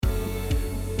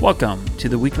Welcome to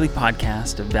the weekly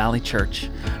podcast of Valley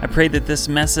Church. I pray that this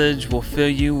message will fill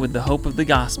you with the hope of the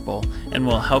gospel and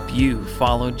will help you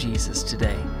follow Jesus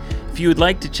today. If you would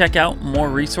like to check out more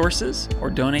resources or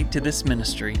donate to this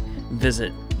ministry,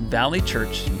 visit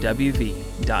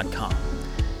valleychurchwv.com.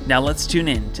 Now let's tune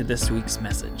in to this week's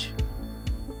message.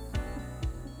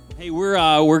 Hey,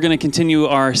 we're going to continue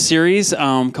our series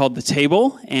called The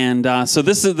Table, and so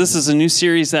this is a new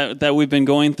series that we've been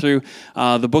going through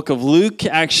the book of Luke,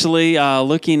 actually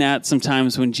looking at some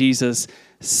times when Jesus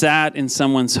sat in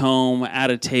someone's home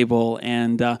at a table,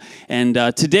 and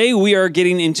today we are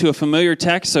getting into a familiar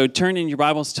text, so turn in your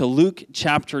Bibles to Luke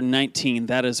chapter 19.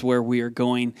 That is where we are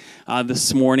going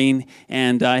this morning,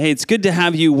 and hey, it's good to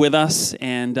have you with us,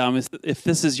 and if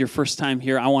this is your first time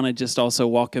here, I want to just also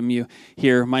welcome you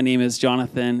here. My name is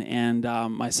Jonathan, and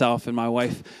myself and my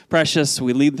wife, Precious,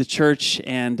 we lead the church,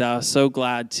 and so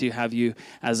glad to have you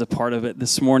as a part of it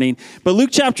this morning. But Luke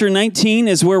chapter 19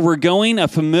 is where we're going, a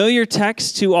familiar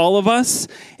text to all of us.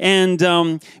 And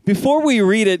before we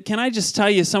read it, can I just tell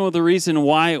you some of the reason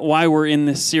why we're in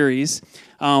this series?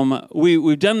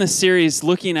 We've done this series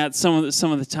looking at some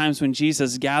of the times when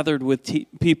Jesus gathered with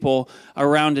people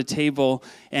around a table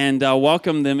and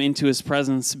welcomed them into his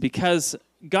presence, because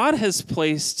God has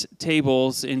placed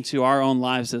tables into our own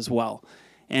lives as well.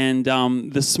 And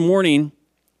this morning,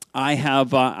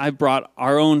 I brought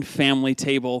our own family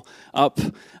table up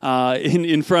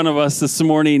in front of us this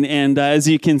morning, and as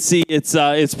you can see,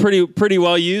 it's pretty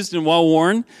well used and well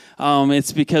worn.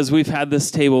 It's because we've had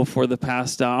this table for the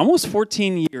past almost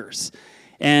 14 years.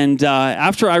 And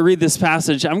after I read this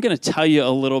passage, I'm going to tell you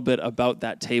a little bit about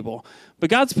that table. But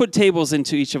God's put tables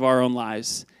into each of our own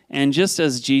lives, and just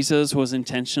as Jesus was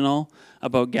intentional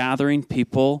about gathering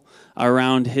people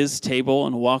around his table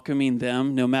and welcoming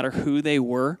them, no matter who they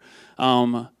were,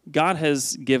 God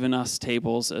has given us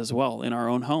tables as well in our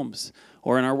own homes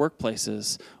or in our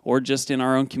workplaces or just in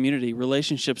our own community,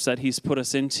 relationships that he's put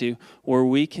us into where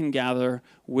we can gather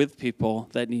with people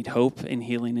that need hope and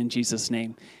healing in Jesus'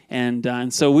 name.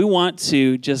 And so we want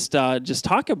to just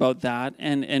talk about that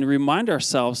and remind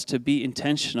ourselves to be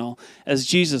intentional as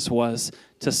Jesus was,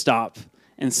 to stop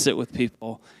and sit with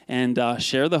people and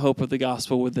share the hope of the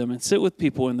gospel with them and sit with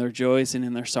people in their joys and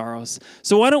in their sorrows.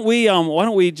 So why don't we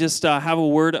just have a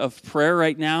word of prayer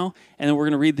right now, and then we're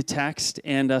going to read the text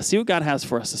and see what God has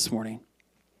for us this morning.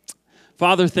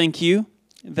 Father, thank you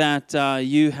that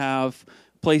you have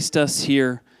placed us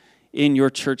here in your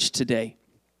church today.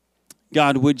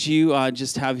 God, would you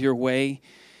just have your way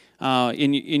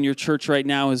in your church right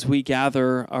now as we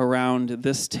gather around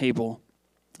this table,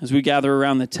 as we gather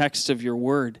around the text of your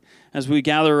word, as we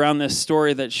gather around this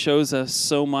story that shows us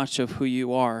so much of who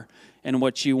you are and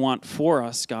what you want for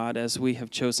us, God, as we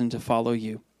have chosen to follow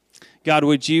you. God,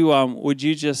 would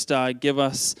you just give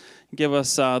us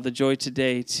the joy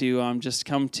today to just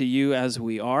come to you as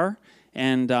we are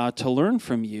and to learn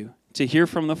from you, to hear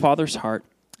from the Father's heart.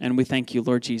 And we thank you,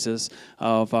 Lord Jesus,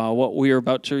 of what we are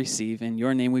about to receive. In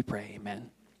your name we pray, amen.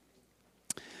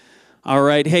 All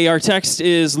right. Hey, our text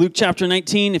is Luke chapter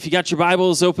 19. If you got your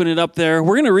Bibles, open it up there.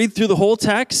 We're going to read through the whole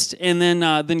text and then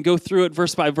go through it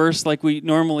verse by verse like we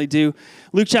normally do.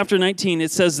 Luke chapter 19,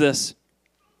 it says this.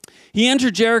 He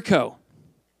entered Jericho,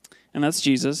 and that's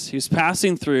Jesus. He was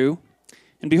passing through,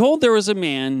 and behold, there was a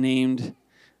man named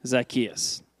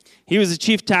Zacchaeus. He was a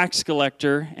chief tax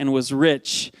collector and was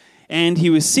rich, and he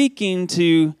was seeking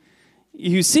to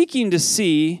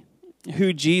see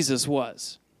who Jesus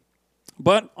was.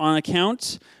 But on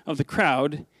account of the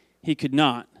crowd, he could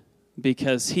not,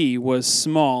 because he was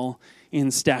small in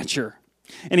stature.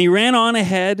 And he ran on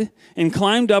ahead and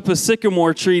climbed up a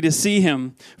sycamore tree to see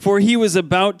him, for he was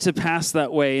about to pass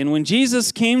that way. And when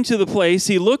Jesus came to the place,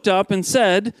 he looked up and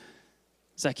said,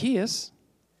 Zacchaeus,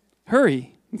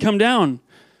 hurry and come down,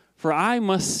 for I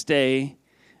must stay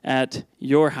at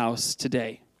your house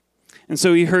today. And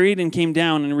so he hurried and came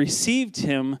down and received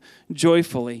him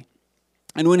joyfully.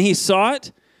 And when he saw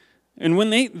it, and when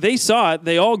they saw it,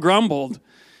 they all grumbled,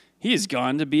 he is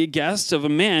gone to be a guest of a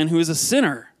man who is a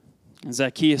sinner. And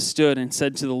Zacchaeus stood and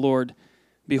said to the Lord,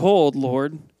 Behold,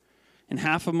 Lord, in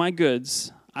half of my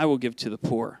goods I will give to the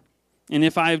poor. And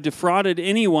if I have defrauded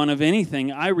anyone of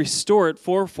anything, I restore it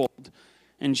fourfold.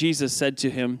 And Jesus said to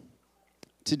him,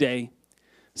 Today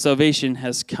salvation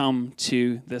has come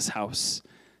to this house,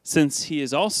 since he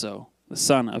is also the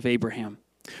son of Abraham.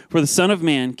 For the Son of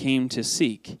Man came to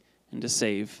seek and to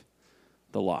save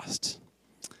the lost.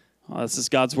 Well, this is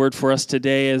God's word for us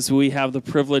today as we have the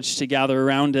privilege to gather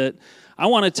around it. I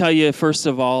want to tell you, first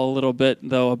of all, a little bit,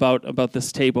 though, about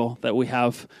this table that we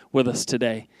have with us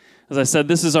today. As I said,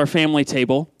 this is our family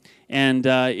table, And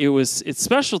it's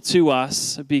special to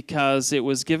us because it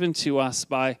was given to us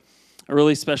by a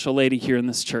really special lady here in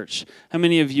this church. How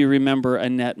many of you remember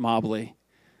Annette Mobley?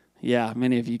 Yeah,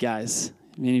 many of you guys.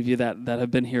 Many of you that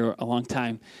have been here a long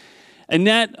time.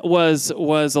 Annette was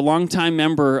a longtime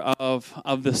member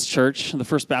of this church, the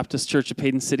First Baptist Church of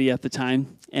Paden City at the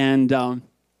time. And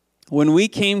when we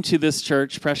came to this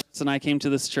church, Precious and I came to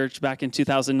this church back in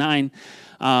 2009,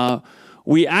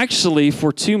 we actually,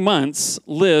 for 2 months,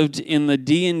 lived in the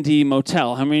D&D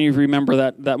Motel. How many of you remember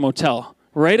that motel?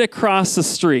 Right across the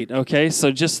street, okay?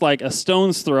 So just like a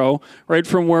stone's throw right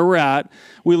from where we're at.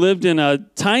 We lived in a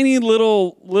tiny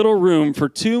little room for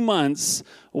 2 months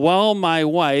while my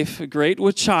wife, great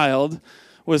with child,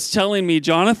 was telling me,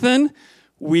 Jonathan,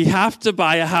 we have to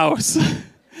buy a house.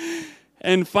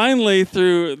 And finally,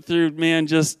 through man,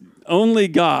 just only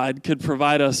God could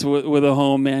provide us with a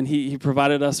home, man. He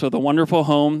provided us with a wonderful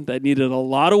home that needed a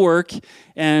lot of work,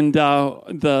 and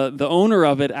the owner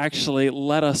of it actually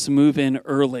let us move in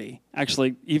early.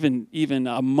 Actually, even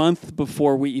a month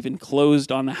before we even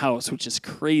closed on the house, which is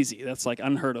crazy. That's like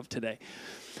unheard of today.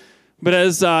 But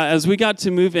as we got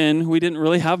to move in, we didn't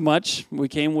really have much. We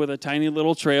came with a tiny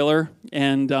little trailer,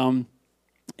 and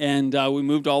we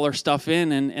moved all our stuff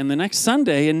in. And the next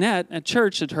Sunday, Annette at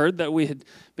church had heard that we had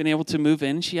been able to move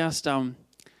in. She asked, do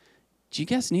you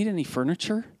guys need any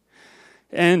furniture?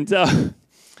 And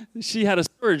she had a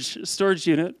storage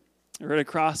unit right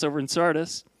across over in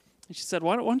Sardis. And she said,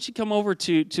 why don't you come over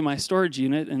to my storage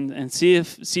unit and see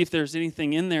if there's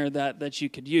anything in there that you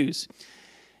could use.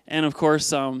 And of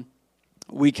course,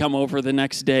 we come over the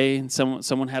next day, and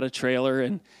someone had a trailer,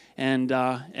 and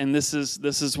this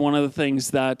is one of the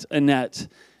things that Annette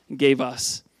gave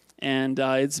us, and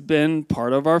it's been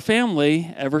part of our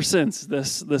family ever since.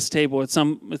 This table, it's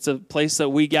a place that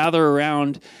we gather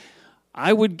around.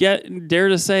 I would dare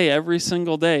to say every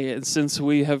single day since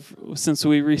we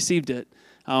received it.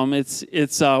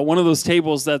 It's one of those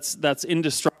tables that's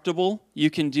indestructible.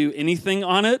 You can do anything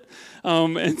on it,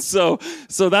 and so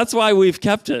that's why we've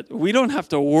kept it. We don't have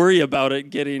to worry about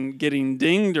it getting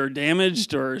dinged or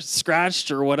damaged or scratched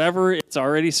or whatever. It's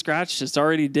already scratched. It's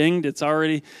already dinged. It's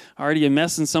already a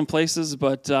mess in some places.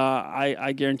 But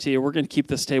I guarantee you, we're going to keep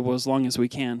this table as long as we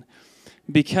can,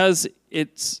 because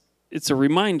it's a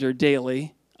reminder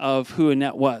daily of who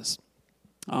Annette was.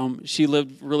 She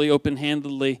lived really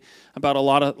open-handedly about a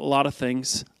lot of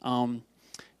things.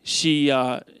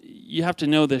 You have to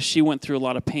know this. She went through a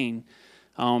lot of pain.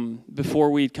 Before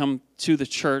we'd come to the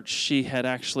church, she had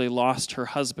actually lost her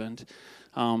husband.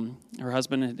 Her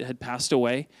husband had passed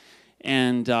away,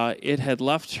 and it had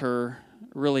left her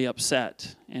really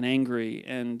upset and angry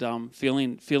and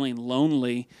feeling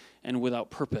lonely and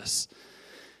without purpose.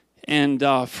 And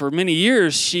for many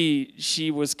years,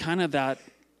 she was kind of that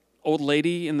old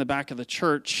lady in the back of the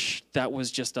church that was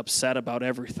just upset about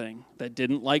everything, that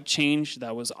didn't like change,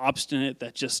 that was obstinate,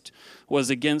 that just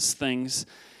was against things.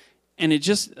 And it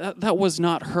just, that was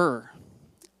not her.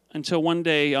 Until one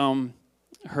day,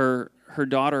 her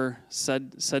daughter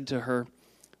said to her,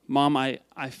 Mom,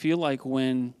 I feel like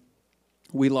when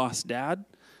we lost Dad,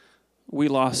 we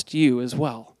lost you as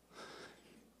well.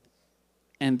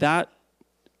 And that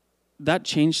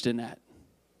changed Annette.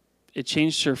 It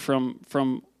changed her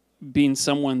from being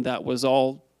someone that was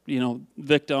all,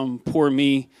 victim, poor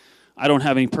me, I don't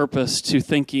have any purpose, to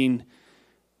thinking,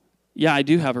 yeah, I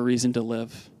do have a reason to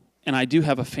live, and I do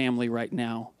have a family right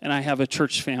now, and I have a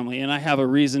church family, and I have a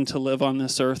reason to live on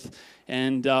this earth.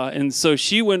 And so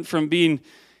she went from being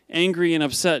angry and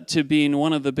upset to being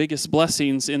one of the biggest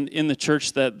blessings in the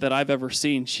church that I've ever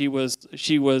seen. She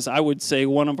was, I would say,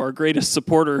 one of our greatest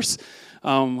supporters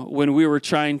when we were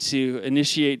trying to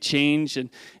initiate change,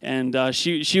 and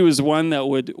she was one that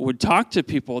would talk to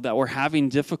people that were having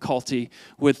difficulty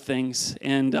with things,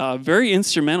 and very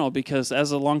instrumental, because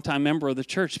as a longtime member of the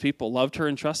church, people loved her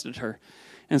and trusted her.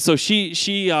 And so she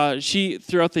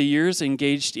throughout the years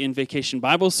engaged in Vacation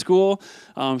Bible School.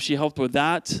 She helped with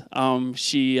that.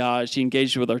 She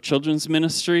engaged with our children's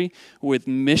ministry, with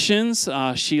missions.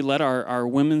 She led our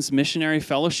women's missionary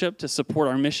fellowship to support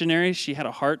our missionaries. She had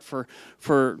a heart for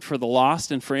the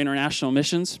lost and for international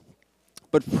missions.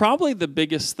 But probably the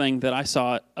biggest thing that I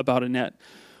saw about Annette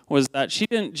was that she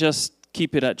didn't just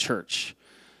keep it at church.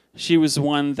 She was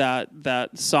one that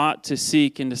sought to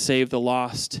seek and to save the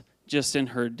lost just in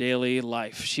her daily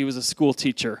life. She was a school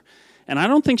teacher, and I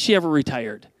don't think she ever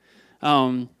retired.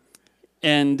 She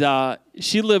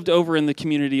lived over in the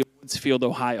community of Woodsfield,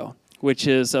 Ohio, which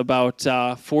is about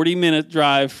a 40-minute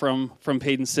drive from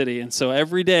Paden City. And so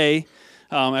every day,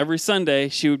 every Sunday,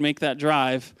 she would make that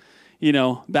drive,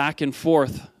 back and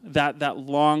forth, that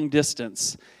long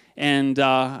distance. And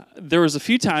there was a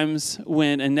few times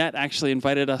when Annette actually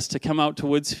invited us to come out to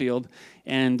Woodsfield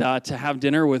and to have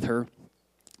dinner with her.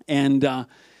 And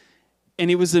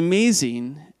it was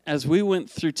amazing as we went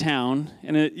through town,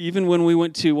 and even when we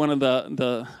went to one of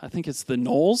the I think it's the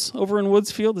Knowles over in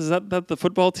Woodsfield. Is that the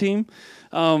football team?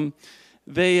 When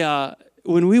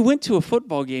we went to a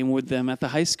football game with them at the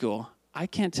high school, I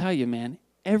can't tell you, man,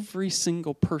 every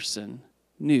single person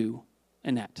knew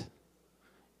Annette,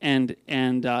 and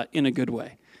in a good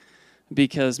way,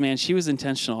 because, man, she was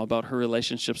intentional about her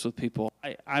relationships with people.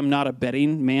 I'm not a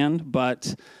betting man,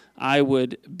 but I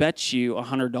would bet you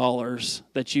 $100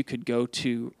 that you could go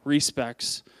to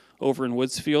Respecs over in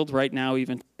Woodsfield right now,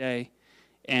 even today,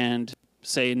 and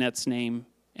say Annette's name,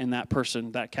 and that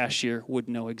person, that cashier, would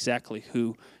know exactly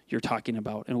who you're talking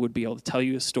about and would be able to tell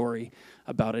you a story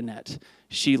about Annette.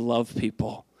 She loved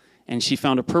people, and she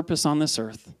found a purpose on this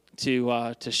earth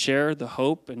to share the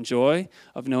hope and joy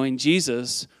of knowing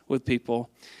Jesus with people.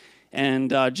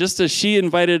 And just as she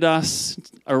invited us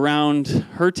around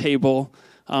her table,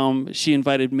 she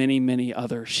invited many, many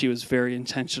others. She was very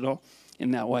intentional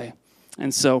in that way.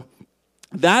 And so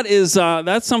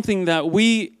that's something that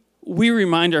we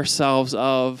remind ourselves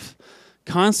of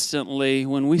constantly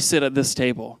when we sit at this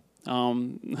table.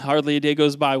 Hardly a day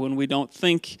goes by when we don't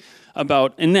think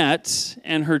about Annette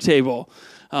and her table,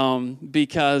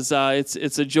 because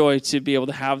it's a joy to be able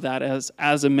to have that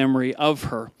as a memory of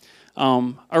her.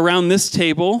 Around this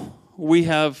table,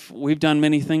 we've done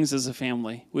many things as a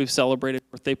family. We've celebrated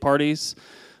birthday parties.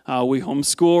 We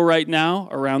homeschool right now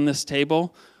around this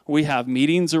table. We have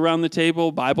meetings around the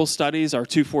table, Bible studies, our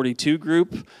 242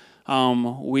 group.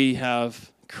 We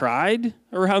have cried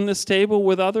around this table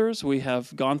with others. We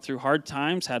have gone through hard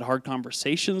times, had hard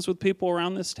conversations with people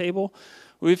around this table.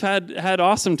 We've had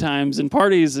awesome times and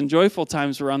parties and joyful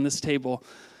times around this table.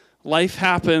 Life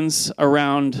happens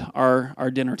around our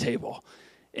dinner table.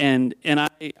 And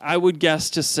I would guess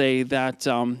to say that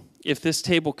if this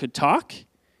table could talk,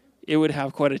 it would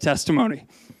have quite a testimony.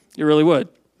 It really would.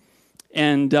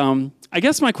 And I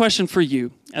guess my question for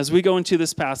you, as we go into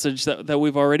this passage that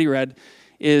we've already read,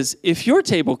 is if your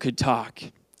table could talk,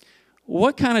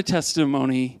 what kind of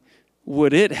testimony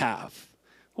would it have?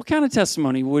 What kind of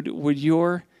testimony would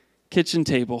your kitchen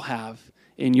table have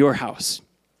in your house?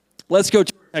 Let's go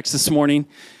to our text this morning.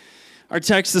 Our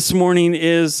text this morning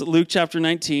is Luke chapter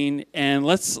 19, and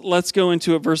let's go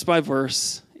into it verse by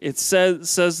verse. It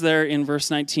says there in verse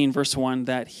 19, verse 1,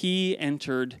 that he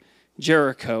entered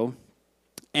Jericho,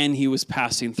 and he was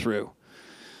passing through.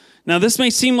 Now, this may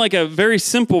seem like a very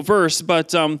simple verse,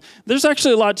 but there's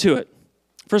actually a lot to it.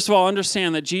 First of all,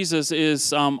 understand that Jesus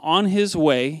is on his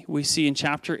way, we see in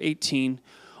chapter 18,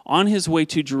 on his way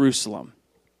to Jerusalem.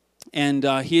 And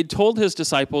he had told his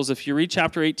disciples, if you read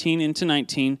chapter 18 into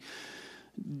 19,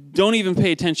 don't even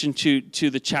pay attention to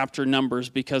the chapter numbers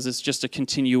because it's just a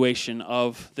continuation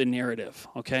of the narrative,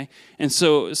 okay? And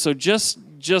so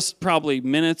just probably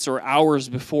minutes or hours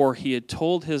before, he had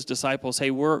told his disciples,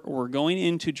 hey, we're going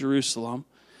into Jerusalem.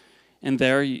 And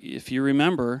there, if you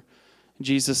remember,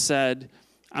 Jesus said,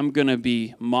 I'm going to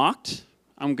be mocked,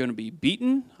 I'm going to be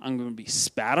beaten, I'm going to be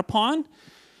spat upon,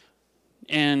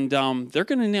 and they're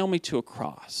going to nail me to a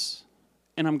cross,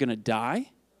 and I'm going to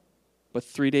die, but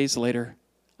 3 days later,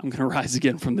 I'm going to rise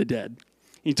again from the dead.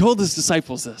 He told his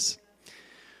disciples this.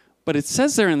 But it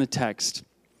says there in the text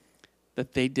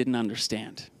that they didn't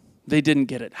understand. They didn't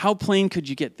get it. How plain could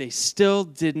you get? They still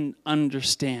didn't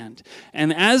understand.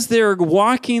 And as they're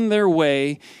walking their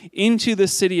way into the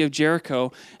city of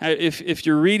Jericho, if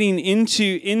you're reading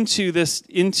into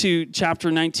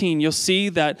chapter 19, you'll see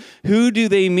that who do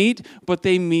they meet? But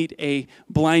they meet a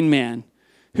blind man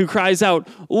who cries out,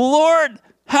 Lord,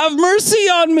 have mercy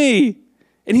on me.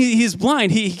 And he's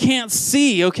blind. He can't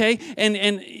see, okay?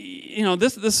 And you know,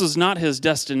 this was not his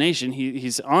destination.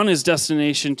 He's on his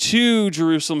destination to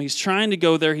Jerusalem. He's trying to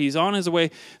go there. He's on his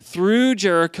way through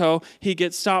Jericho. He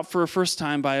gets stopped for a first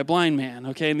time by a blind man,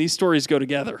 okay? And these stories go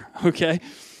together, okay?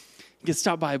 He gets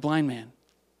stopped by a blind man.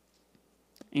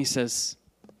 And he says,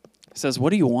 what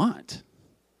do you want?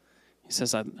 He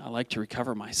says, I like to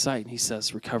recover my sight. And he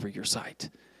says, recover your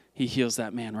sight. He heals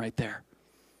that man right there.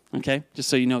 Okay, just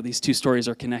so you know, these two stories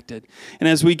are connected. And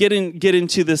as we get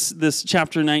into this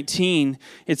chapter 19,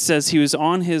 it says he was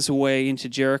on his way into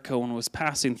Jericho and was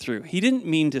passing through. He didn't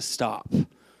mean to stop.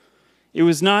 It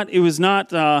was not.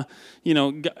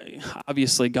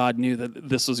 Obviously God knew that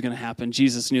this was going to happen.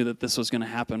 Jesus knew that this was going to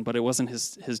happen, but it wasn't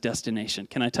his destination.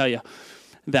 Can I tell you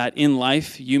that in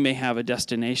life you may have a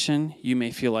destination? You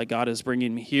may feel like God is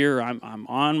bringing me here. I'm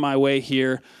on my way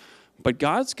here. But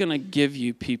God's going to give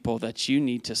you people that you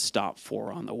need to stop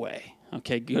for on the way,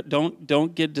 Okay,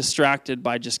 don't get distracted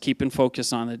by just keeping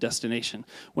focus on the destination.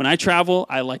 When I travel,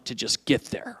 I like to just get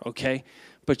there, okay?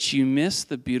 But you miss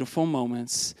the beautiful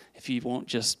moments if you won't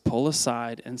just pull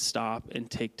aside and stop and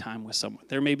take time with someone.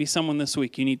 There may be someone this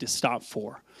week you need to stop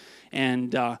for.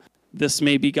 And this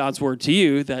may be God's word to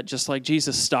you that just like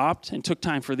Jesus stopped and took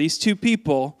time for these two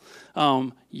people,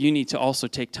 you need to also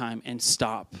take time and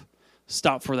stop.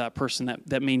 Stop for that person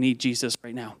that may need Jesus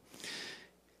right now.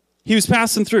 He was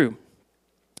passing through.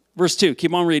 Verse 2,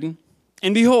 keep on reading.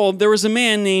 And behold, there was a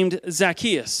man named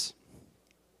Zacchaeus.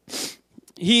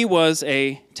 He was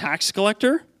a tax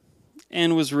collector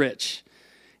and was rich.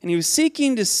 And he was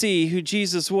seeking to see who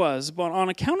Jesus was, but on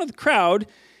account of the crowd,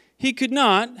 he could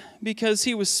not because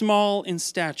he was small in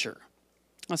stature.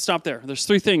 Let's stop there. There's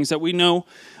three things that we know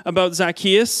about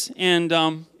Zacchaeus. And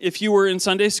if you were in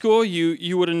Sunday school,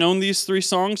 you would have known these three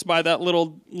songs by that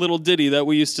little ditty that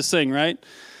we used to sing, right?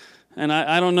 And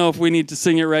I don't know if we need to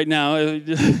sing it right now.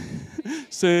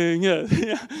 Sing it.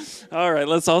 Yeah. All right,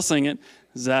 let's all sing it.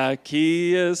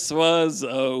 Zacchaeus was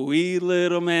a wee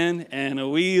little man, and a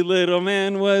wee little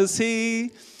man was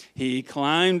he. He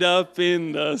climbed up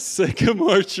in the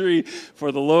sycamore tree,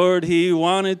 for the Lord he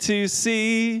wanted to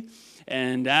see.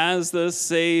 And as the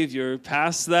Savior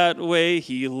passed that way,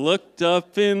 he looked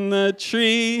up in the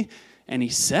tree, and he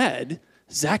said,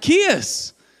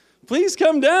 Zacchaeus, please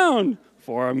come down,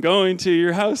 for I'm going to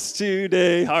your house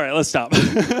today. All right, let's stop.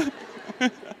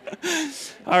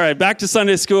 All right, back to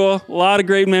Sunday school. A lot of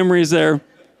great memories there.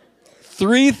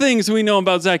 Three things we know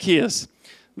about Zacchaeus.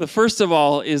 The first of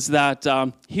all is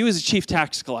that he was a chief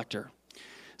tax collector.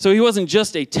 So he wasn't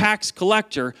just a tax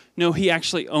collector. No, he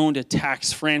actually owned a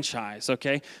tax franchise,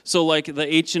 okay? So like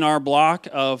the H&R Block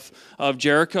of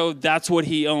Jericho, that's what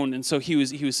he owned. And so he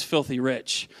was filthy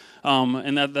rich.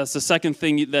 And that's the second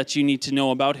thing that you need to know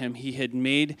about him. He had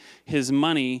made his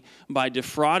money by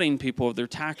defrauding people of their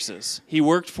taxes. He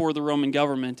worked for the Roman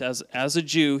government as a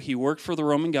Jew. He worked for the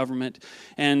Roman government,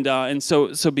 and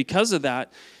so because of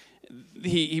that,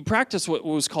 he practiced what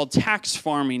was called tax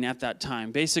farming at that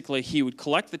time. Basically, he would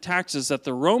collect the taxes that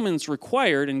the Romans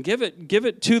required and give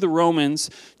it to the Romans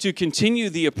to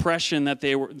continue the oppression that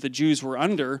the Jews were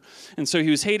under. And so he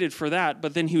was hated for that.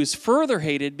 But then he was further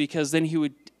hated because then he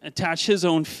would attach his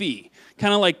own fee,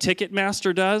 kind of like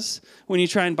Ticketmaster does when you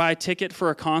try and buy a ticket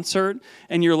for a concert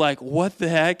and you're like, what the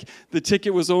heck? The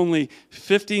ticket was only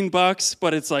 $15,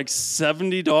 but it's like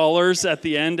 $70 at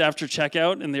the end after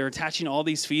checkout, and they're attaching all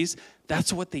these fees.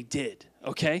 That's what they did,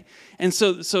 okay? And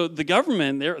so the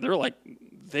government, they're like,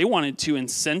 they wanted to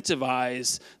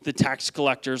incentivize the tax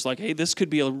collectors, like, hey, this could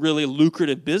be a really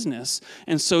lucrative business.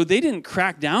 And so they didn't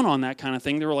crack down on that kind of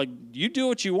thing. They were like, you do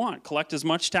what you want. Collect as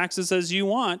much taxes as you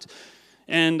want,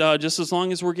 and just as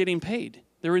long as we're getting paid.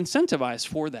 They're incentivized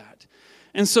for that.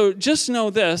 And so just know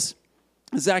this,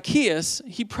 Zacchaeus,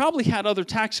 he probably had other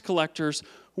tax collectors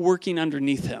working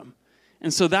underneath him.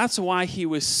 And so that's why he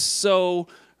was so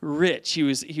rich. He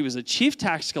was a chief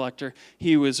tax collector.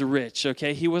 He was rich,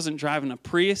 okay? He wasn't driving a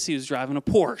Prius. He was driving a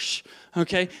Porsche,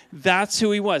 okay? That's who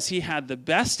he was. He had the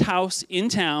best house in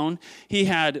town. He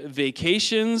had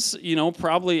vacations,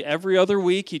 probably every other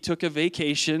week he took a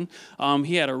vacation.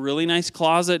 He had a really nice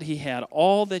closet. He had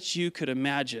all that you could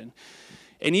imagine.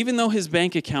 And even though his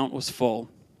bank account was full,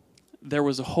 there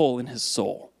was a hole in his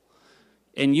soul.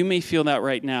 And you may feel that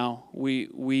right now. We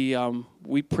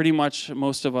pretty much,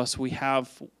 most of us, we have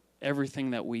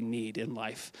everything that we need in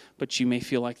life, but you may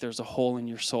feel like there's a hole in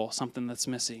your soul, something that's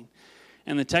missing.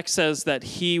 And the text says that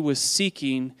he was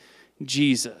seeking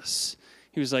Jesus.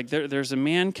 He was like, there's a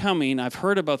man coming. I've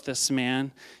heard about this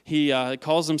man. He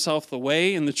calls himself the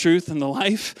way and the truth and the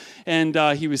life. And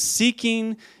he was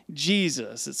seeking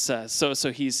Jesus, it says.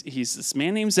 So he's this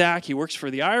man named Zach. He works for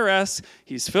the IRS.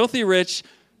 He's filthy rich.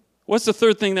 What's the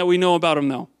third thing that we know about him,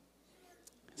 though?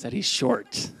 Is that he's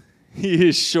short. He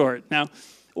is short. Now,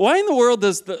 why in the world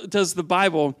does the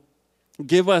Bible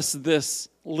give us this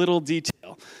little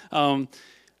detail?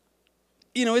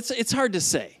 It's hard to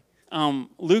say.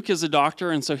 Luke is a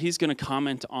doctor, and so he's going to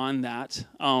comment on that.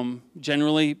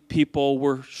 Generally, people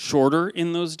were shorter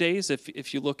in those days.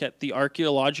 If you look at the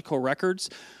archaeological records,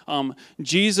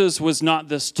 Jesus was not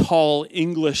this tall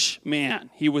English man.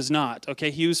 He was not.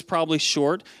 Okay, he was probably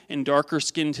short and darker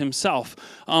skinned himself.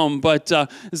 But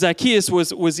Zacchaeus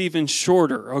was even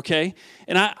shorter. Okay,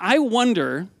 and I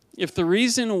wonder if the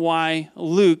reason why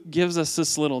Luke gives us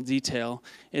this little detail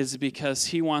is because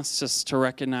he wants us to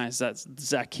recognize that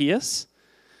Zacchaeus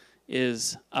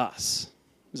is us.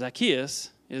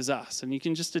 Zacchaeus is us. And you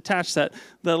can just attach that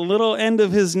little end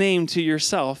of his name to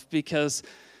yourself, because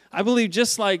I believe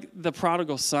just like the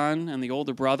prodigal son and the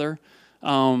older brother,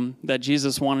 that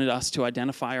Jesus wanted us to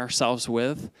identify ourselves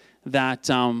with, that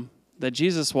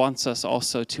Jesus wants us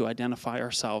also to identify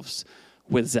ourselves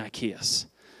with Zacchaeus.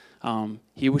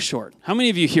 He was short. How many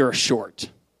of you here are short?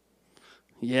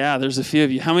 Yeah, there's a few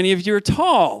of you. How many of you are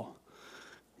tall?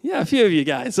 Yeah, a few of you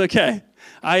guys. Okay.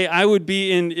 I would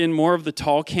be in more of the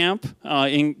tall camp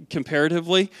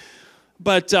comparatively.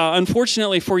 But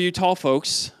unfortunately for you tall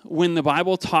folks, when the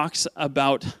Bible talks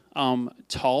about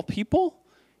tall people,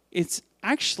 it's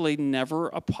actually never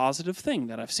a positive thing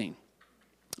that I've seen.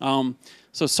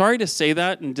 So sorry to say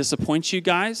that and disappoint you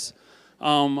guys.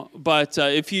 But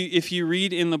if you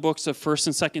read in the books of 1st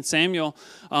and 2nd Samuel,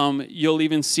 you'll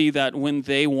even see that when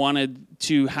they wanted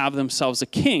to have themselves a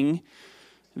king,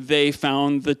 they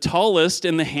found the tallest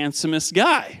and the handsomest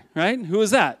guy, right? Who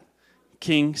was that?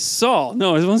 King Saul.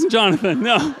 No, it wasn't Jonathan.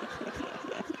 No.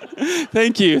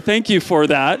 Thank you for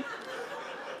that.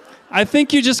 I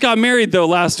think you just got married, though,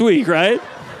 last week, right?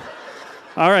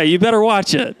 All right, you better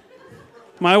watch it.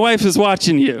 My wife is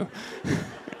watching you.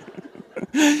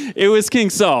 It was King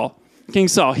Saul. King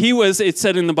Saul. He was, it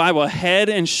said in the Bible, head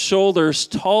and shoulders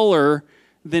taller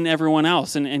than everyone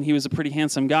else, and he was a pretty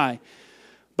handsome guy.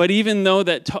 But even though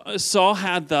that Saul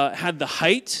had the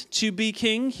height to be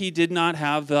king, he did not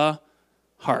have the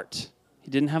heart.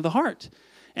 He didn't have the heart.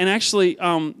 And actually,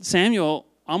 Samuel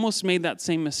almost made that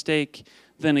same mistake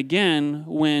then again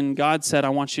when God said, I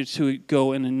want you to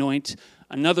go and anoint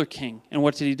another king. And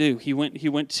what did he do? He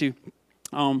went to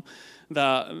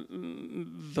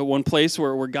the one place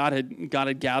where God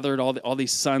had gathered all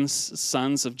these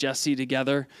sons of Jesse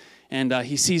together, and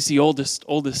he sees the oldest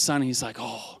son, and he's like,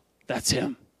 oh, that's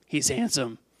him. He's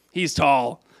handsome. He's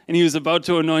tall. And he was about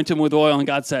to anoint him with oil, and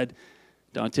God said,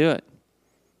 don't do it.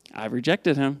 I've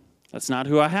rejected him. That's not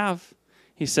who I have.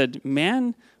 He said,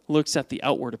 man looks at the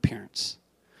outward appearance,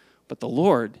 but the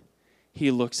Lord,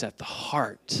 he looks at the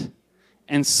heart.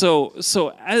 And so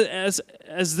as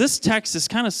this text is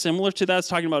kind of similar to that, it's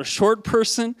talking about a short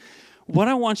person, what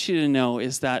I want you to know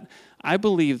is that I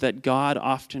believe that God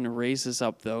often raises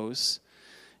up those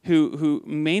who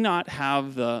may not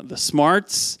have the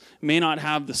smarts, may not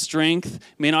have the strength,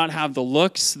 may not have the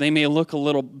looks. They may look a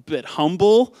little bit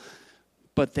humble,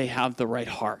 but they have the right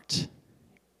heart.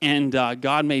 And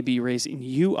God may be raising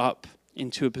you up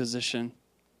into a position,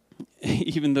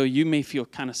 even though you may feel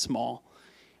kind of small,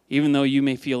 even though you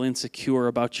may feel insecure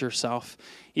about yourself,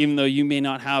 even though you may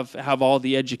not have all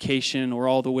the education or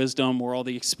all the wisdom or all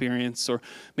the experience, or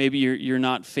maybe you're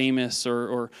not famous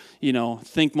or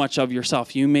think much of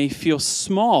yourself. You may feel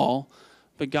small,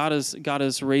 but God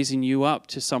is raising you up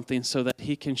to something so that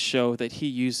he can show that he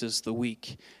uses the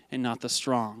weak and not the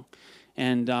strong.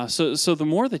 And so the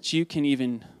more that you can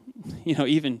even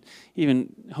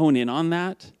hone in on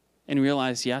that and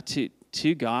realize,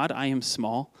 to God, I am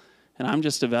small, and I'm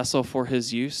just a vessel for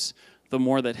his use, the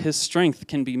more that his strength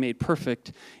can be made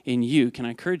perfect in you. Can I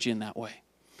encourage you in that way?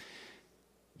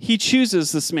 He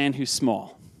chooses this man who's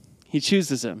small. He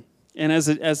chooses him. And as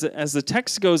the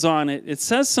text goes on, it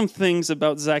says some things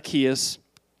about Zacchaeus.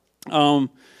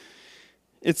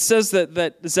 It says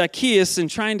that Zacchaeus, in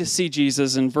trying to see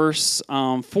Jesus in verse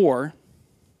 4,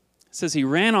 it says he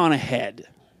ran on ahead,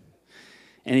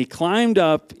 and he climbed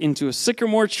up into a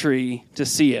sycamore tree to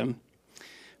see him,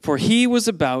 for he was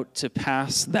about to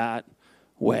pass that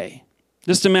way.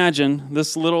 Just imagine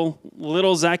this little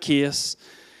Zacchaeus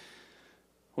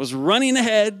was running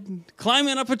ahead,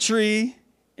 climbing up a tree,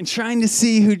 and trying to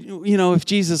see if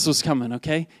Jesus was coming,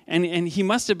 okay? And he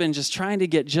must have been just trying to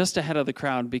get just ahead of the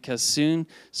crowd, because soon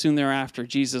thereafter,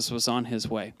 Jesus was on his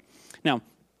way. Now,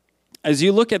 as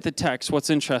you look at the text,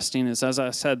 what's interesting is, as I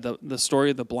said, the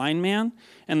story of the blind man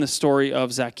and the story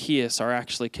of Zacchaeus are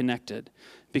actually connected.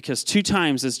 Because 2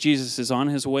 times as Jesus is on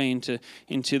his way into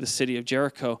the city of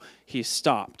Jericho, he's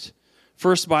stopped.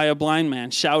 First by a blind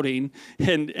man shouting,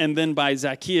 and then by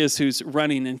Zacchaeus who's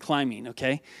running and climbing,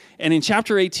 okay? And in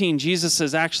chapter 18, Jesus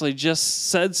has actually just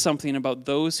said something about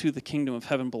those who the kingdom of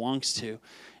heaven belongs to.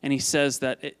 And he says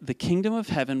that the kingdom of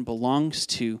heaven belongs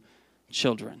to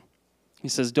children. He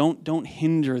says, don't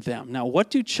hinder them. Now, what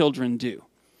do children do?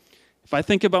 If I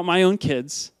think about my own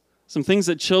kids, some things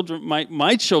that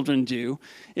my children do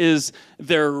is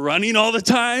they're running all the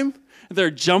time.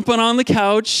 They're jumping on the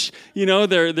couch.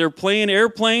 They're playing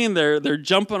airplane. They're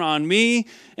jumping on me,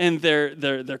 and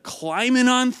they're climbing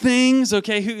on things.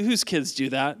 Okay, whose kids do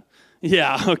that?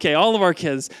 Yeah, okay, all of our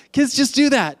kids. Kids just do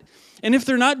that. And if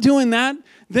they're not doing that,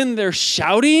 then they're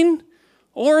shouting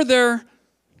or they're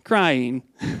crying.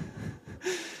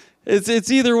 It's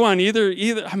either one. Either.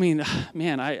 I mean,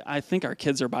 man, I think our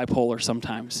kids are bipolar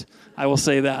sometimes. I will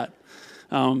say that.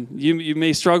 You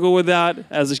may struggle with that.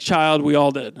 As a child, we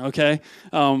all did, okay?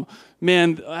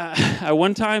 At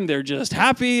one time, they're just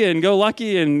happy and go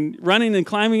lucky and running and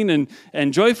climbing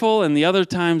and joyful, and the other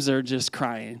times they're just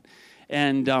crying.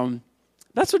 And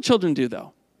that's what children do,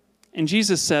 though. And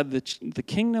Jesus said that the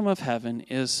kingdom of heaven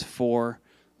is for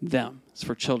them. It's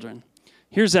for children.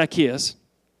 Here's Zacchaeus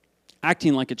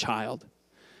acting like a child.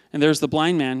 And there's the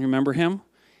blind man. Remember him?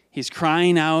 He's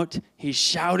crying out. He's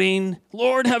shouting,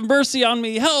 Lord, have mercy on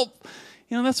me. Help.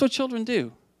 That's what children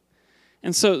do.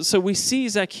 And so we see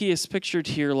Zacchaeus pictured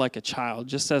here like a child,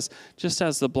 just as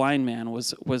the blind man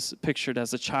was pictured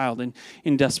as a child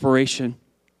in desperation.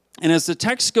 And as the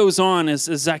text goes on, as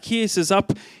Zacchaeus is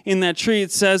up in that tree,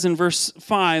 it says in verse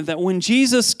 5 that when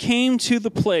Jesus came to the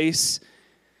place,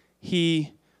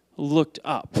 he looked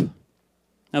up.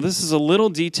 Now, this is a little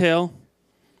detail,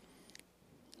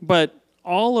 but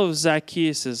all of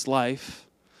Zacchaeus' life,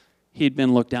 he'd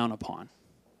been looked down upon.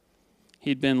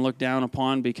 He'd been looked down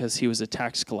upon because he was a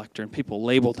tax collector, and people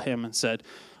labeled him and said,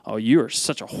 oh, you are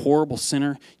such a horrible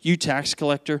sinner. You tax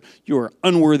collector, you are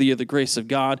unworthy of the grace of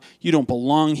God. You don't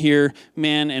belong here,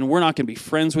 man, and we're not going to be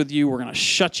friends with you. We're going to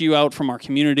shut you out from our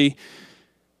community.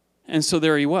 And so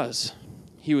there he was.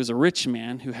 He was a rich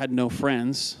man who had no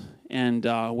friends and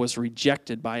was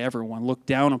rejected by everyone, looked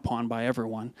down upon by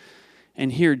everyone.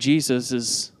 And here Jesus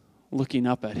is looking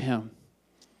up at him.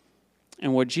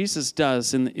 And what Jesus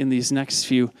does in these next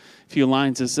few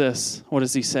lines is this. What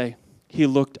does he say? He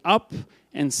looked up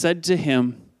and said to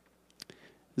him,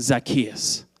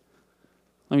 Zacchaeus.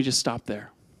 Let me just stop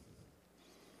there.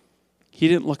 He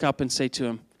didn't look up and say to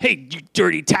him, hey, you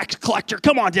dirty tax collector,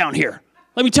 come on down here.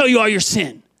 Let me tell you all your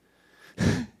sin.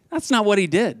 That's not what he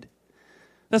did.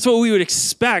 That's what we would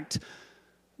expect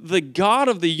the God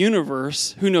of the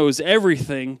universe, who knows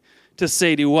everything, to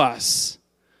say to us.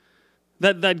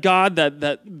 That God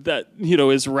that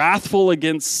is wrathful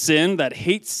against sin, that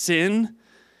hates sin,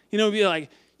 be like,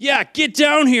 yeah, get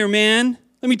down here, man.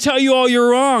 Let me tell you all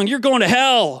you're wrong. You're going to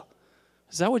hell.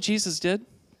 Is that what Jesus did?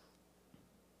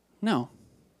 No.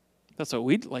 That's what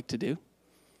we'd like to do.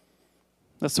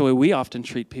 That's the way we often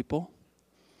treat people.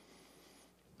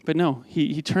 But no,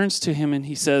 he turns to him and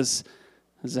he says,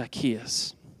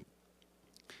 Zacchaeus.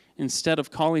 Instead of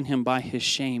calling him by his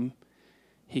shame,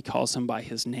 he calls him by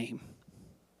his name.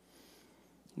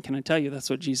 And can I tell you, that's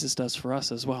what Jesus does for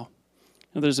us as well.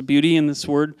 There's a beauty in this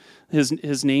word.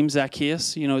 His name,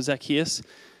 Zacchaeus. Zacchaeus.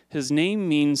 His name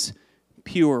means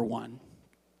pure one.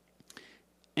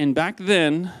 And back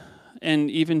then, and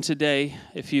even today,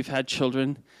 if you've had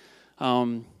children,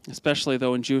 especially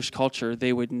though in Jewish culture,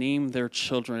 they would name their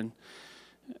children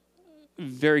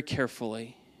very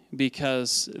carefully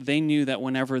because they knew that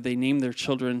whenever they named their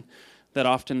children, that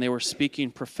often they were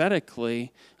speaking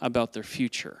prophetically about their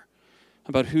future,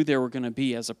 about who they were going to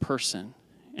be as a person.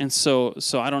 And so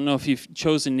I don't know if you've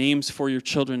chosen names for your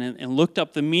children and looked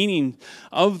up the meaning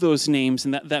of those names,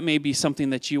 and that may be something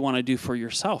that you want to do for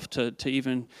yourself to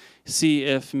even see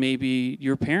if maybe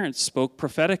your parents spoke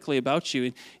prophetically about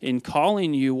you in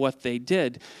calling you what they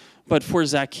did. But for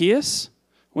Zacchaeus,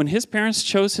 when his parents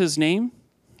chose his name,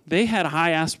 they had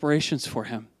high aspirations for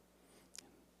him.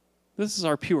 This is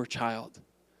our pure child.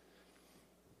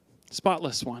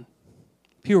 Spotless one.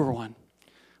 Pure one.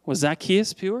 Was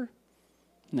Zacchaeus pure?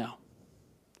 No.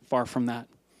 Far from that.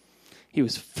 He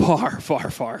was far, far,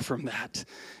 far from that.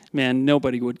 Man,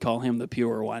 nobody would call him the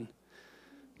pure one.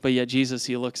 But yet Jesus,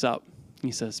 he looks up.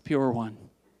 He says, pure one.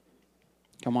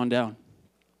 Come on down.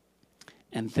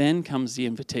 And then comes the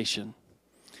invitation.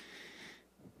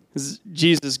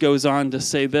 Jesus goes on to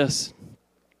say this.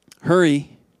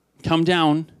 Hurry, come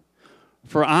down,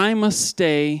 for I must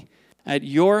stay at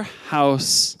your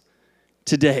house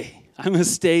today. I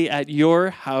must stay at your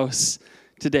house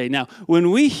today. Now,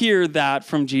 when we hear that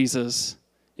from Jesus,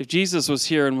 if Jesus was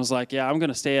here and was like, yeah, I'm going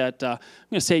to stay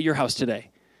at your house today.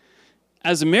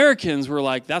 As Americans, we're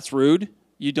like, that's rude.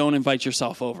 You don't invite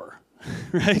yourself over.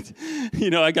 Right?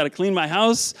 I got to clean my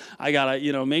house. I got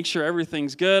to, make sure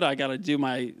everything's good. I got to do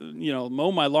my,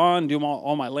 mow my lawn, do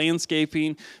all my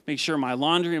landscaping, make sure my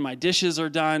laundry and my dishes are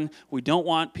done. We don't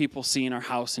want people seeing our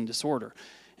house in disorder.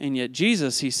 And yet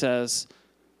Jesus, he says,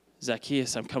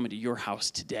 Zacchaeus, I'm coming to your house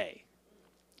today.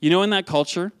 In that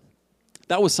culture,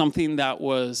 that was something that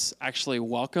was actually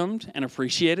welcomed and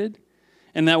appreciated.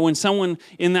 And that when someone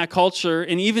in that culture,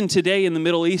 and even today in the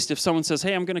Middle East, if someone says,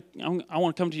 hey, I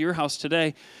want to come to your house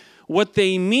today, what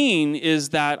they mean is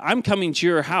that I'm coming to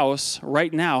your house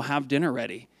right now, have dinner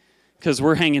ready, because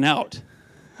we're hanging out,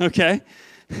 okay?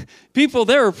 People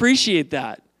there appreciate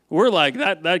that. we're like,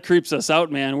 that creeps us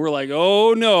out, man. We're like,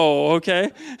 oh no,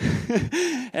 okay?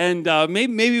 And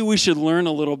maybe we should learn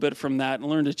a little bit from that and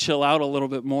learn to chill out a little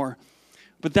bit more.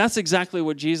 But that's exactly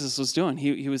what Jesus was doing.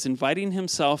 He was inviting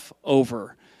himself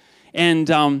over. And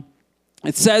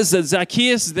it says that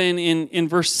Zacchaeus then in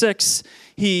verse 6,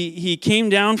 he came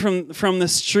down from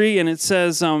this tree, and it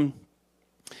says,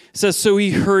 so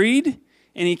he hurried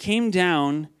and he came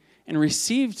down and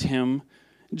received him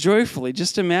joyfully.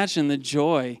 Just imagine the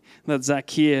joy that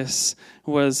Zacchaeus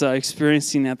was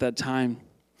experiencing at that time.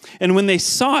 And when they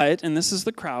saw it, and this is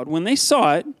the crowd, when they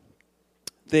saw it,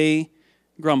 they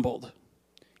grumbled.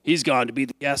 He's gone to be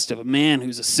the guest of a man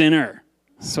who's a sinner.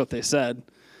 That's what they said.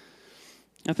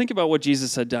 Now think about what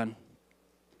Jesus had done.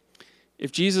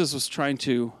 If Jesus was trying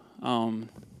to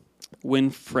win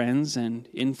friends and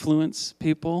influence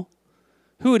people,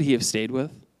 who would he have stayed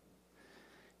with?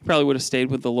 He probably would have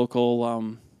stayed with the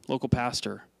local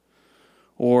pastor,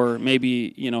 or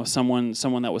maybe someone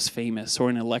that was famous,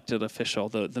 or an elected official,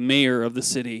 the mayor of the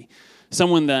city,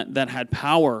 someone that had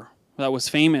power, that was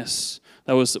famous,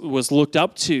 that was looked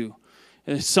up to,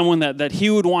 someone that he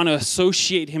would want to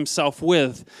associate himself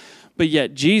with. But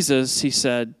yet Jesus, he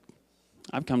said,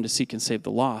 I've come to seek and save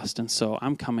the lost, and so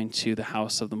I'm coming to the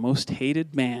house of the most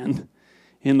hated man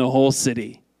in the whole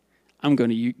city. I'm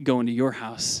going to go into your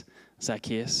house,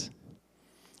 Zacchaeus.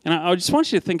 And I just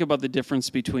want you to think about the difference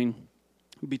between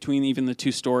even the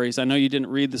two stories. I know you didn't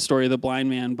read the story of the blind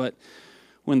man, but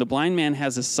when the blind man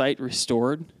has his sight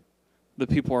restored, the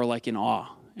people are like in awe,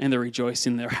 and they're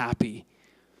rejoicing, they're happy.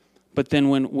 But then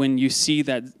when you see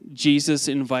that Jesus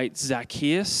invites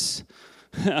Zacchaeus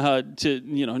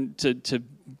to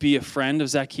be a friend of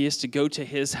Zacchaeus, to go to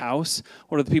his house,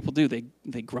 what do the people do?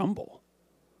 They grumble.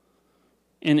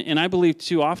 And I believe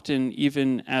too often,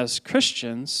 even as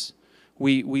Christians,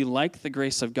 we like the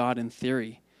grace of God in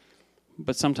theory,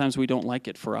 but sometimes we don't like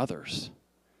it for others.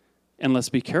 And let's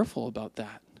be careful about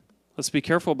that. Let's be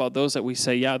careful about those that we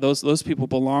say, yeah, those people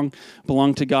belong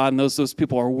to God, and those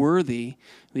people are worthy.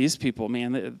 These people,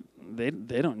 man, they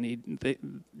don't need,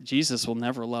 Jesus will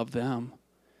never love them.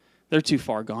 They're too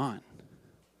far gone.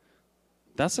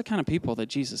 That's the kind of people that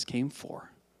Jesus came for.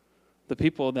 The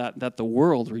people that the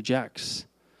world rejects.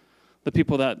 The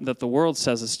people that the world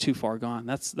says is too far gone.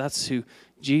 That's who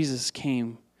Jesus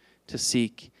came to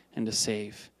seek and to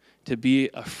save, to be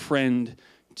a friend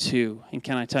to. And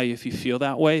can I tell you, if you feel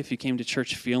that way, if you came to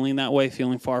church feeling that way,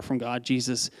 feeling far from God,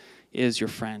 Jesus is your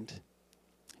friend.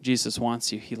 Jesus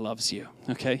wants you. He loves you.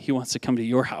 Okay? He wants to come to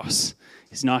your house.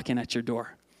 He's knocking at your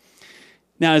door.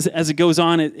 Now, as it goes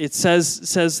on, it says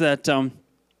that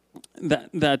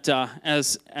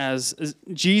as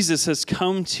Jesus has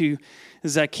come to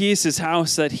Zacchaeus'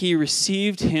 house, that he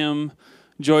received him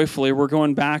joyfully. We're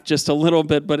going back just a little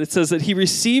bit, but it says that he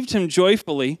received him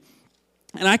joyfully.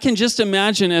 And I can just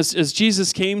imagine as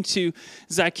Jesus came to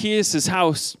Zacchaeus'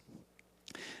 house,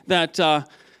 that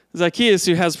Zacchaeus,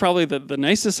 who has probably the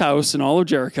nicest house in all of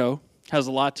Jericho, has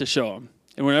a lot to show him.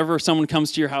 And whenever someone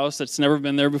comes to your house that's never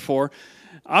been there before,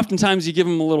 oftentimes you give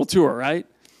them a little tour, right?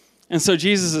 And so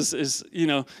Jesus is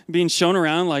being shown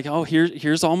around like, oh,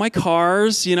 here's all my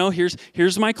cars,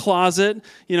 here's my closet,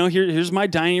 here's my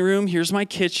dining room, here's my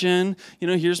kitchen,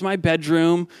 here's my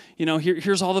bedroom,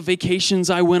 here's all the vacations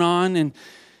I went on.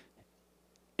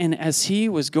 And as he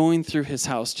was going through his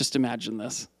house, just imagine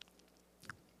this.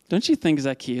 Don't you think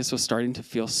Zacchaeus was starting to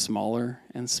feel smaller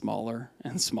and smaller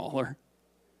and smaller?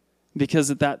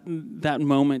 Because at that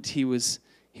moment he was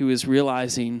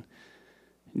realizing,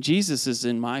 Jesus is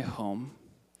in my home,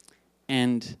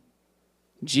 and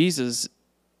Jesus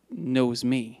knows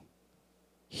me.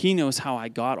 He knows how I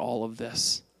got all of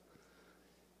this.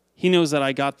 He knows that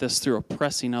I got this through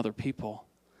oppressing other people.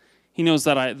 He knows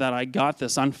that I got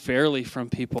this unfairly from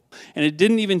people. And it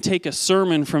didn't even take a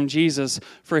sermon from Jesus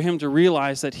for him to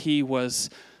realize that he was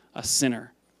a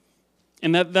sinner.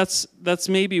 And that's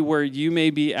maybe where you may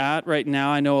be at right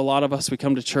now. I know a lot of us, we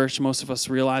come to church, most of us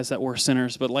realize that we're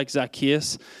sinners. But like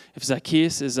Zacchaeus, if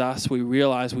Zacchaeus is us, we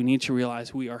need to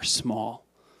realize we are small.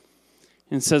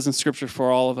 And it says in Scripture,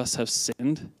 for all of us have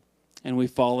sinned, and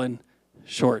we've fallen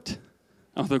short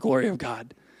of the glory of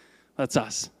God. That's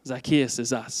us. Zacchaeus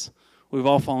is us. We've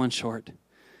all fallen short.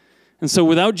 And so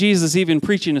without Jesus even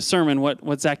preaching a sermon,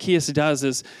 what Zacchaeus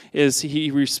does is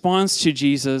he responds to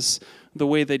Jesus the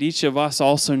way that each of us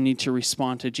also need to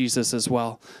respond to Jesus as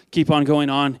well. Keep on going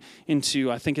on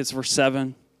into, I think it's verse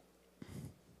 7.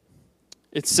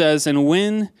 It says,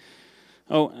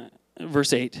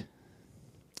 verse 8.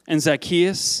 And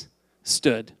Zacchaeus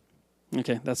stood.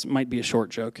 Okay, that might be a short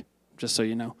joke, just so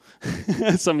you know.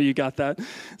 Some of you got that.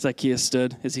 Zacchaeus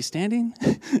stood. Is he standing?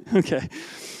 Okay.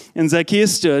 And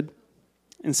Zacchaeus stood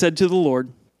and said to the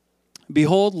Lord,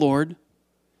 Behold, Lord,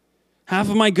 half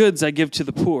of my goods I give to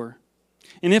the poor.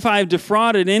 And if I have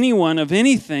defrauded anyone of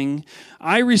anything,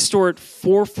 I restore it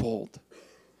fourfold.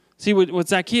 See, what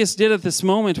Zacchaeus did at this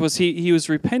moment was he was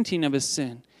repenting of his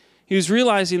sin. He was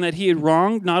realizing that he had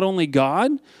wronged not only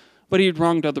God, but he had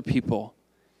wronged other people.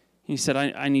 He said,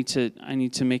 I need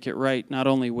to make it right, not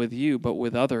only with you, but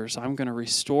with others. I'm going to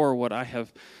restore what I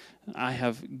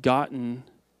have gotten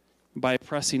by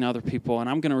oppressing other people, and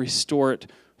I'm going to restore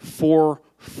it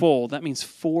fourfold. That means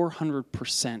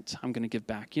 400% I'm going to give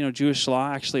back. You know, Jewish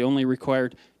law actually only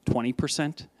required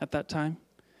 20% at that time.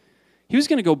 He was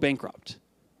going to go bankrupt,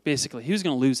 basically. He was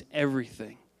going to lose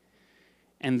everything.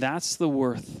 And that's the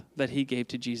worth that he gave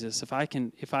to Jesus. If I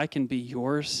can be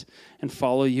yours and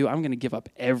follow you, I'm going to give up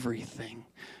everything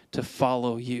to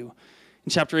follow you. In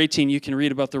chapter 18, you can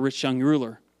read about the rich young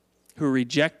ruler who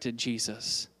rejected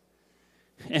Jesus.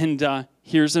 And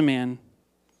here's a man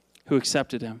who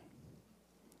accepted him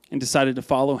and decided to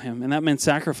follow him. And that meant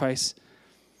sacrifice.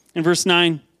 In verse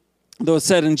 9, though it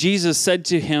said, And Jesus said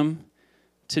to him,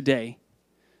 Today,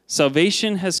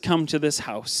 salvation has come to this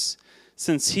house,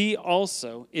 since he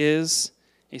also is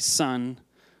a son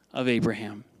of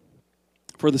Abraham.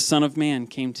 For the Son of Man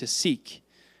came to seek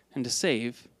and to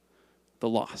save the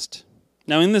lost.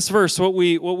 Now in this verse, what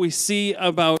we see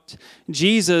about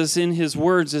Jesus in his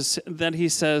words is that he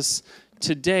says,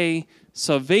 Today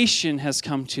salvation has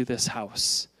come to this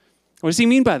house. What does he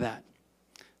mean by that?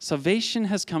 Salvation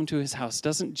has come to his house.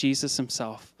 Doesn't Jesus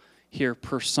himself here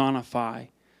personify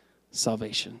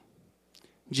salvation?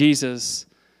 Jesus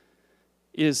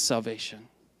is salvation.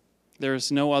 There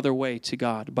is no other way to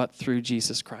God but through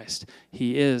Jesus Christ.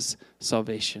 He is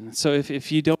salvation. So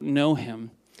if you don't know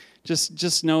him,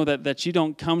 just know that you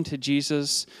don't come to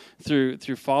Jesus through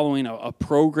following a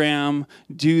program.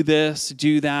 Do this,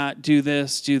 do that, do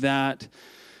this, do that.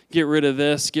 Get rid of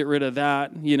this, get rid of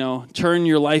that. You know, turn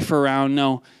your life around.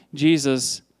 No,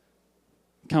 Jesus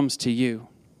comes to you.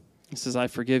 He says, I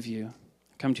forgive you.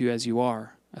 I come to you as you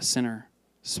are, a sinner,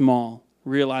 small,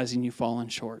 realizing you've fallen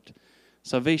short.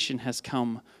 Salvation has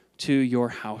come to your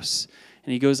house.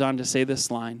 And he goes on to say this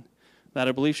line that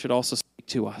I believe should also speak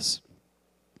to us.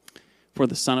 For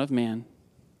the Son of Man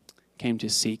came to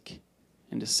seek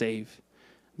and to save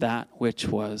that which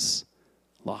was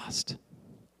lost.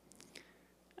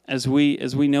 As we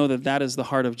know that is the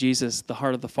heart of Jesus, the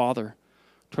heart of the Father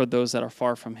toward those that are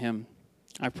far from him,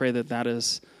 I pray that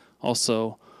is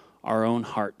also our own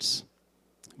hearts.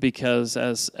 Because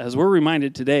as we're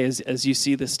reminded today, as you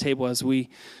see this table, as we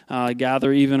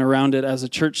gather even around it as a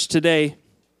church today,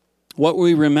 what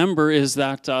we remember is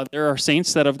that there are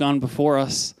saints that have gone before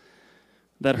us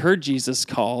that heard Jesus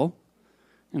call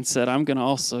and said, I'm going to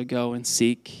also go and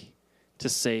seek to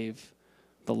save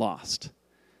the lost.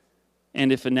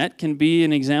 And if Annette can be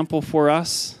an example for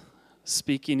us,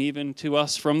 speaking even to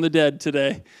us from the dead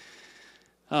today,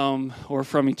 or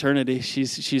from eternity.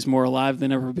 She's more alive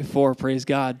than ever before, praise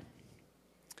God.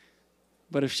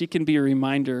 But if she can be a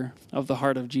reminder of the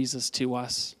heart of Jesus to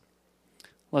us,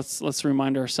 let's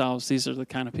remind ourselves these are the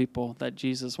kind of people that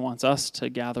Jesus wants us to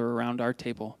gather around our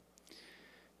table.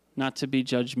 Not to be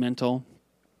judgmental,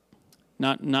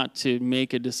 not to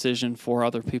make a decision for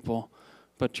other people,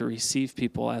 but to receive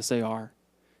people as they are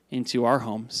into our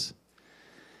homes.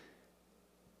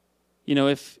 You know,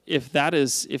 if that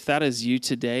is you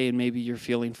today and maybe you're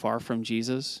feeling far from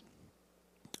Jesus,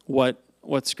 what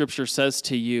Scripture says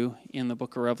to you in the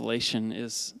book of Revelation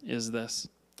is this.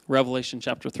 Revelation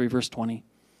chapter 3, verse 20.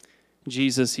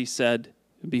 Jesus, he said,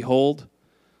 Behold,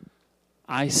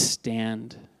 I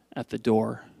stand at the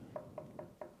door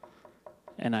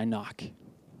and I knock.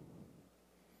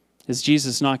 Is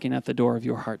Jesus knocking at the door of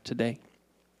your heart today?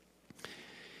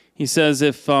 He says,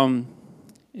 if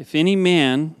any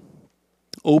man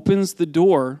opens the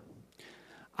door,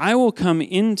 I will come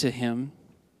into him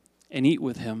and eat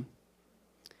with him,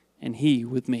 and he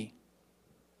with me.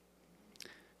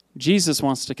 Jesus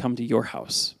wants to come to your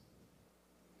house.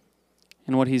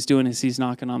 And what he's doing is he's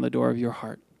knocking on the door of your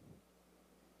heart.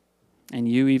 And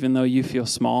you, even though you feel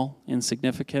small,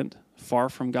 insignificant, far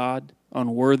from God,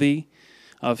 unworthy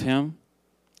of him,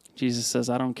 Jesus says,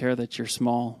 I don't care that you're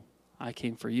small. I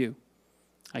came for you.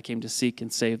 I came to seek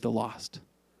and save the lost.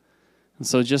 And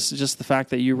so just the fact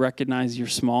that you recognize you're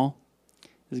small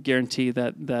is a guarantee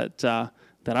that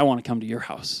I want to come to your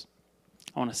house.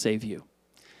 I want to save you.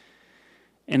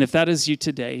 And if that is you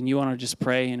today and you want to just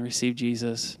pray and receive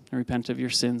Jesus and repent of your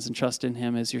sins and trust in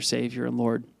him as your Savior and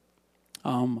Lord,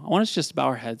 I want us just to bow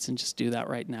our heads and just do that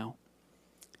right now.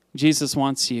 Jesus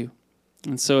wants you.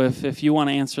 And so if you want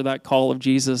to answer that call of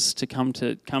Jesus to come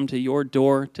to your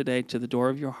door today, to the door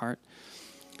of your heart,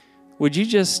 would you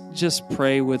just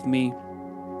pray with me?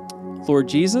 Lord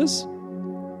Jesus,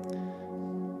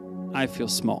 I feel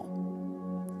small.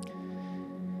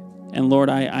 And Lord,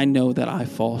 I know that I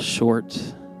fall short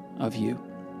of you.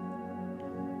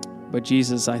 But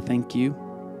Jesus, I thank you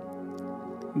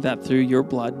that through your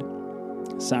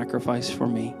blood sacrifice for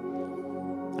me,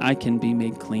 I can be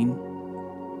made clean.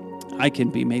 I can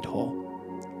be made whole.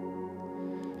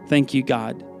 Thank you,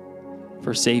 God,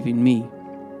 for saving me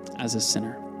as a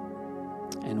sinner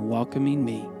and welcoming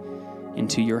me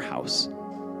into your house.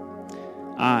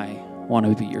 I want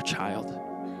to be your child.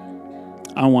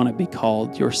 I want to be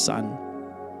called your son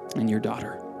and your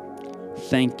daughter.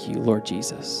 Thank you, Lord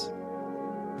Jesus,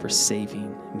 for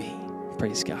saving me.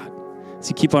 Praise God.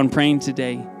 So keep on praying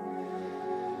today.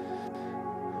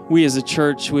 We as a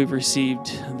church, we've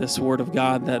received this word of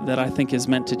God that I think is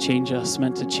meant to change us,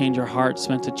 meant to change our hearts,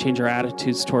 meant to change our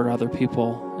attitudes toward other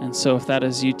people. And so if that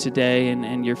is you today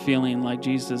and you're feeling like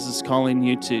Jesus is calling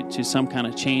you to some kind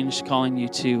of change, calling you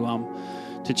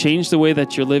to change the way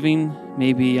that you're living,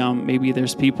 maybe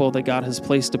there's people that God has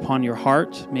placed upon your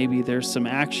heart. Maybe there's some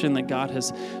action that God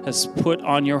has put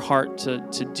on your heart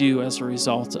to do as a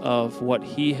result of what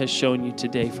he has shown you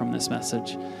today from this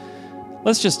message.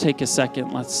 Let's just take a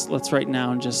second. Let's right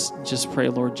now and just pray,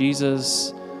 Lord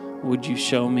Jesus, would you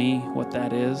show me what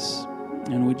that is?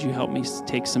 And would you help me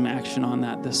take some action on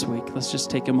that this week? Let's just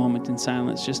take a moment in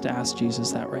silence just to ask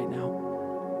Jesus that right now.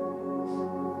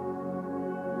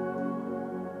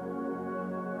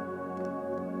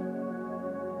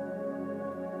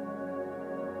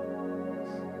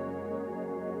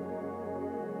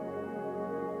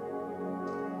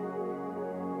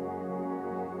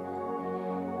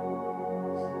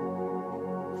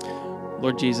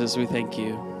 Lord Jesus, we thank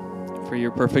you for your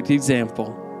perfect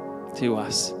example to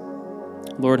us.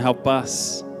 Lord, help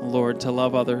us, Lord, to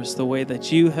love others the way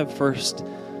that you have first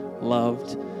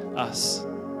loved us.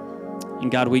 And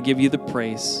God, we give you the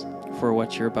praise for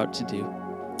what you're about to do.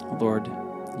 Lord,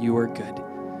 you are good.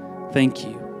 Thank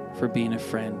you for being a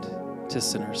friend to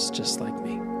sinners just like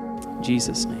me. In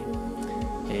Jesus' name,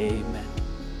 amen.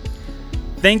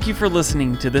 Thank you for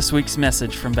listening to this week's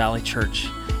message from Valley Church.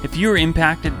 If you were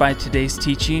impacted by today's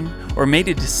teaching or made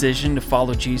a decision to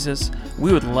follow Jesus,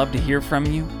 we would love to hear from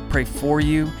you, pray for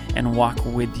you, and walk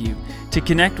with you. To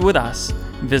connect with us,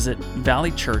 visit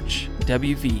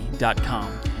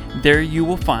valleychurchwv.com. There you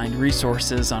will find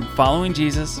resources on following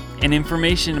Jesus and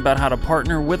information about how to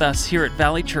partner with us here at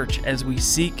Valley Church as we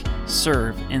seek,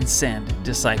 serve, and send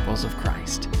disciples of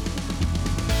Christ.